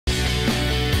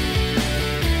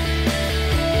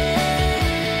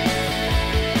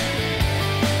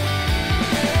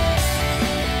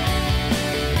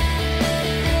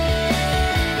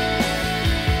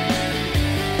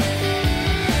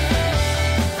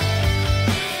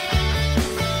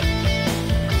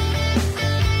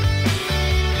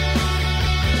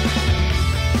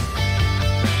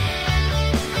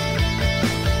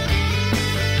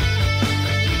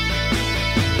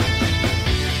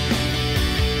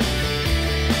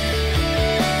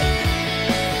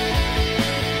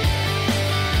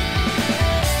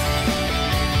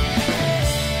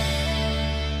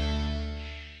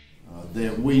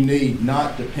need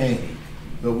not to panic,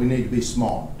 but we need to be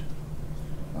smart.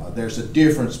 There's a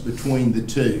difference between the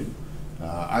two.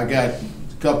 I got a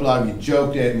couple of you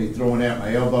joked at me throwing out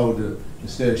my elbow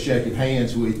instead of shaking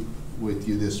hands with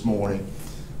you this morning.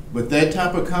 But that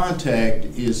type of contact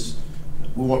is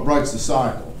what breaks the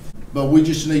cycle. But we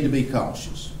just need to be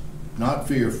cautious, not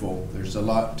fearful. There's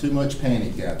too much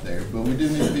panic out there, but we do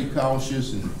need to be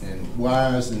cautious and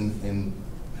wise in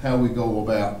how we go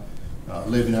about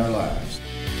living our lives.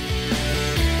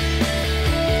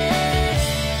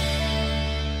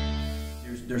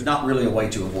 There's not really a way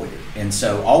to avoid it. And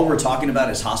so all we're talking about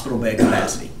is hospital bed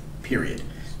capacity, period.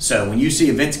 So when you see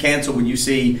events canceled, when you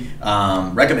see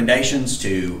recommendations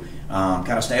to kind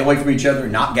of stay away from each other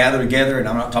and not gather together, and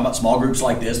I'm not talking about small groups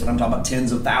like this, but I'm talking about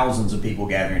tens of thousands of people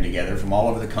gathering together from all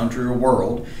over the country or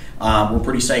world, we're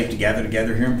pretty safe to gather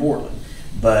together here in Portland.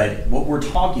 But what we're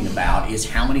talking about is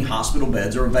how many hospital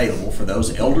beds are available for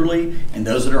those elderly and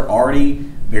those that are already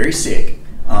very sick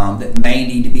that may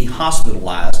need to be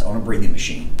hospitalized on a breathing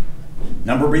machine.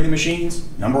 Number of breathing machines,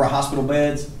 number of hospital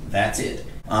beds, that's it.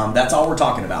 That's all we're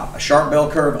talking about. A sharp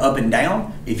bell curve up and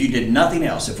down. If you did nothing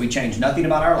else, if we changed nothing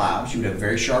about our lives, you would have a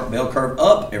very sharp bell curve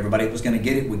up. Everybody that was going to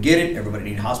get it would get it. Everybody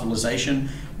needing hospitalization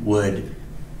would,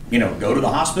 go to the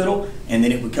hospital, and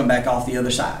then it would come back off the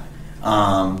other side.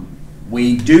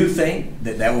 We do think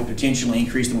that would potentially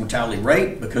increase the mortality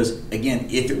rate because, again,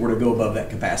 if it were to go above that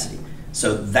capacity.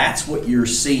 So that's what you're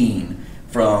seeing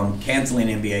from canceling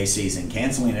NBA season,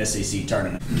 canceling SEC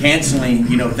tournament, canceling,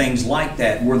 things like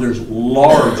that where there's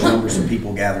large numbers of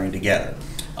people gathering together.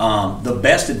 The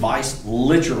best advice,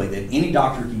 literally, that any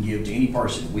doctor can give to any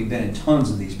person, we've been in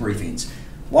tons of these briefings,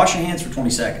 wash your hands for 20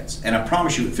 seconds. And I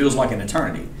promise you, it feels like an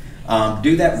eternity.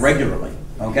 Do that regularly,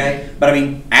 okay? But I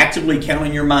mean, actively count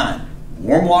in your mind.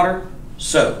 Warm water,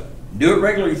 soap. Do it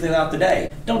regularly throughout the day.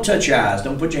 Don't touch your eyes.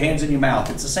 Don't put your hands in your mouth.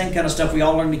 It's the same kind of stuff we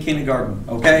all learned in kindergarten,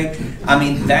 okay? I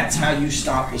mean, that's how you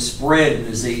stop the spread of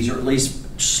disease, or at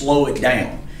least slow it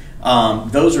down.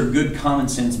 Those are good common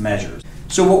sense measures.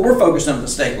 So what we're focused on at the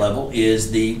state level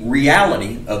is the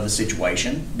reality of the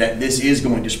situation, that this is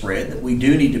going to spread, that we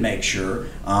do need to make sure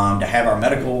to have our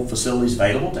medical facilities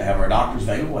available, to have our doctors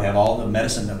available, have all the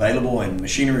medicine available and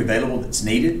machinery available that's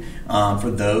needed for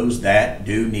those that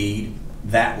do need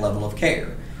that level of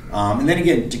care. And then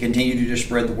again, to continue to just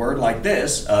spread the word like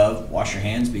this of wash your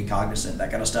hands, be cognizant, that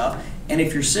kind of stuff. And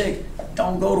if you're sick,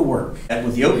 don't go to work.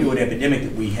 With the opioid epidemic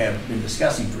that we have been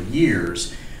discussing for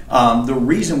years, the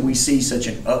reason we see such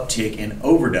an uptick in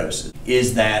overdoses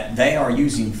is that they are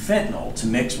using fentanyl to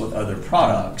mix with other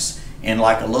products in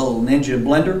like a little ninja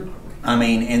blender. I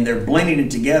mean, and they're blending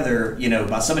it together,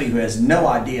 by somebody who has no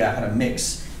idea how to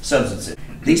mix substances.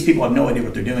 These people have no idea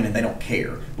what they're doing and they don't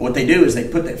care. But what they do is they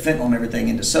put that fentanyl and everything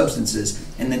into substances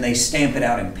and then they stamp it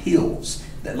out in pills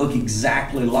that look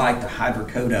exactly like the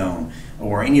hydrocodone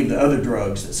or any of the other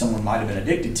drugs that someone might have been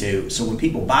addicted to. So when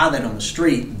people buy that on the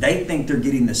street, they think they're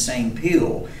getting the same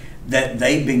pill that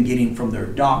they've been getting from their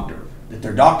doctor, that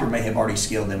their doctor may have already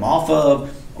scaled them off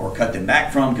of or cut them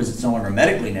back from because it's no longer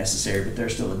medically necessary, but they're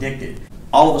still addicted.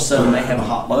 All of a sudden they have a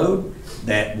hot load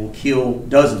that will kill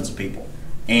dozens of people.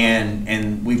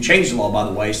 And we've changed the law, by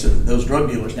the way, so that those drug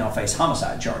dealers now face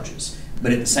homicide charges.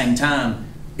 But at the same time,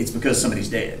 it's because somebody's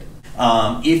dead.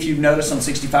 If you've noticed on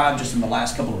 65 just in the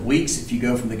last couple of weeks, if you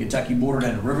go from the Kentucky border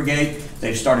down to Rivergate,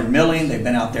 they've started milling, they've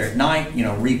been out there at night,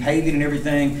 repaving and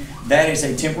everything. That is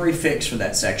a temporary fix for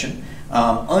that section.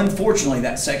 Unfortunately,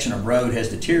 that section of road has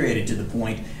deteriorated to the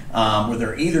point where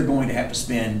they're either going to have to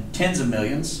spend tens of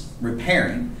millions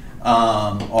repairing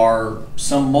or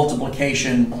some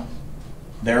multiplication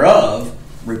thereof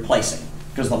replacing,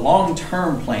 because the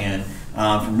long-term plan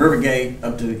from Rivergate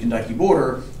up to the Kentucky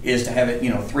border is to have it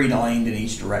 3-laned in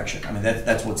each direction. I mean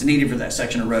that's what's needed for that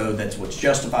section of road. That's what's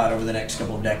justified over the next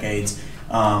couple of decades.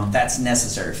 That's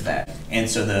necessary for that. And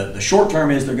so the short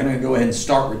term is they're going to go ahead and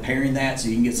start repairing that so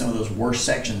you can get some of those worst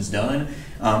sections done,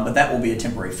 but that will be a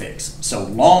temporary fix. So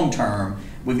long term,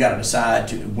 we've got to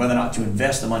decide whether or not to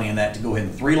invest the money in that to go ahead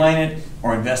and 3-lane it,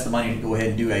 or invest the money to go ahead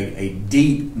and do a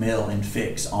deep mill and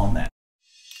fix on that.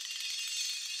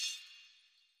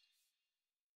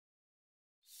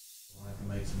 We'll have to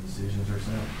make some decisions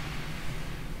ourselves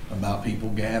about people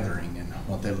gathering and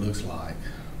what that looks like.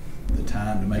 The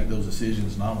time to make those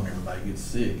decisions, not when everybody gets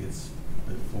sick, it's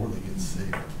before they get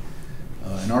sick.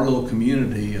 In our little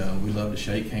community, we love to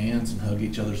shake hands and hug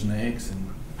each other's necks, and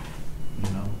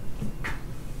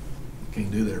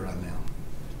can't do that right now.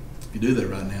 If you do that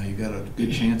right now, you've got a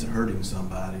good chance of hurting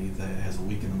somebody that has a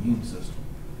weakened immune system.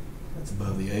 That's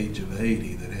above the age of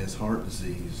 80, that has heart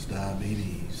disease,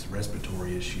 diabetes,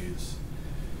 respiratory issues.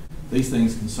 These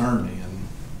things concern me, and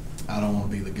I don't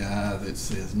want to be the guy that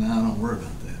says, "No, don't worry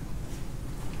about that,"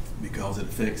 because it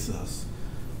affects us.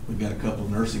 We've got a couple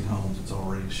of nursing homes that's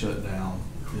already shut down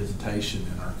visitation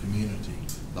in our community.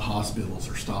 The hospitals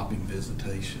are stopping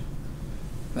visitation.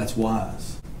 That's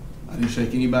wise. I didn't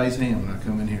shake anybody's hand when I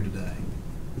come in here today.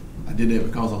 I did that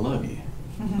because I love you,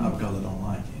 not because I don't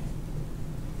like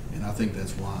you. And I think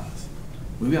that's wise.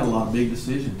 We've got a lot of big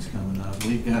decisions coming up.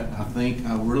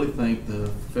 I really think the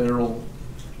federal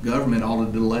government ought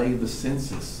to delay the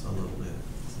census a little bit.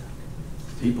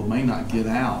 People may not get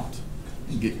out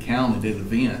and get counted at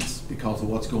events because of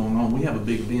what's going on. We have a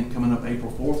big event coming up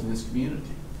April 4th in this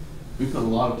community. We put a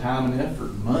lot of time and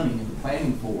effort and money into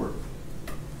planning for it.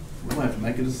 We'll have to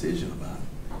make a decision about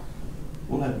it.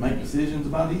 We'll have to make decisions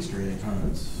about Easter egg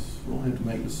hunts. We'll have to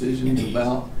make decisions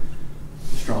about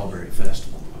the Strawberry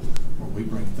Festival, where we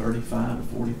bring 35 to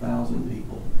 40,000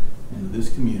 people into this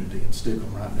community and stick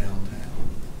them right downtown.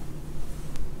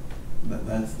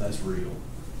 That's real.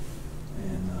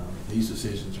 And these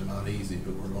decisions are not easy,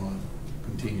 but we're going to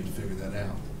continue to figure that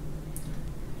out.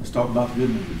 Let's talk about the good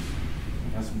news.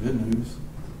 I got some good news.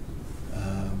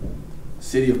 The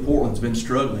city of Portland's been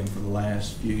struggling for the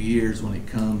last few years when it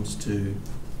comes to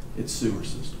its sewer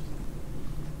system.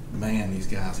 Man, these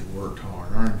guys have worked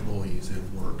hard. Our employees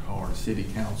have worked hard. City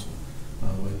council,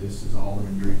 by the way, this is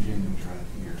Alderman Drew Jennings right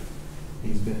here.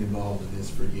 He's been involved in this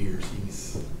for years.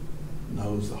 He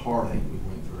knows the heartache we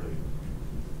went through.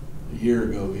 A year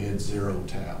ago, we had 0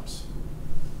 taps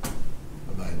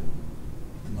available.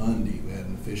 Monday, we had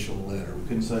an official letter. We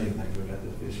couldn't say anything, but we got the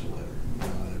official letter. You know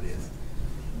what that is.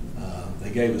 They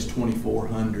gave us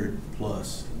 2,400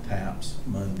 plus taps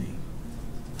Monday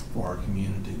for our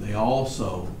community. They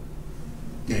also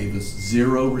gave us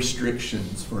 0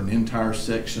 restrictions for an entire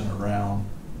section around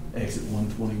exit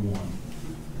 121.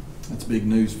 That's big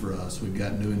news for us. We've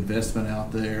got new investment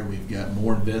out there. We've got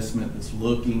more investment that's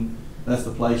looking. That's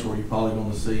the place where you're probably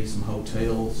going to see some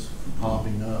hotels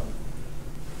popping up.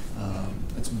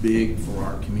 That's big for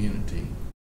our community.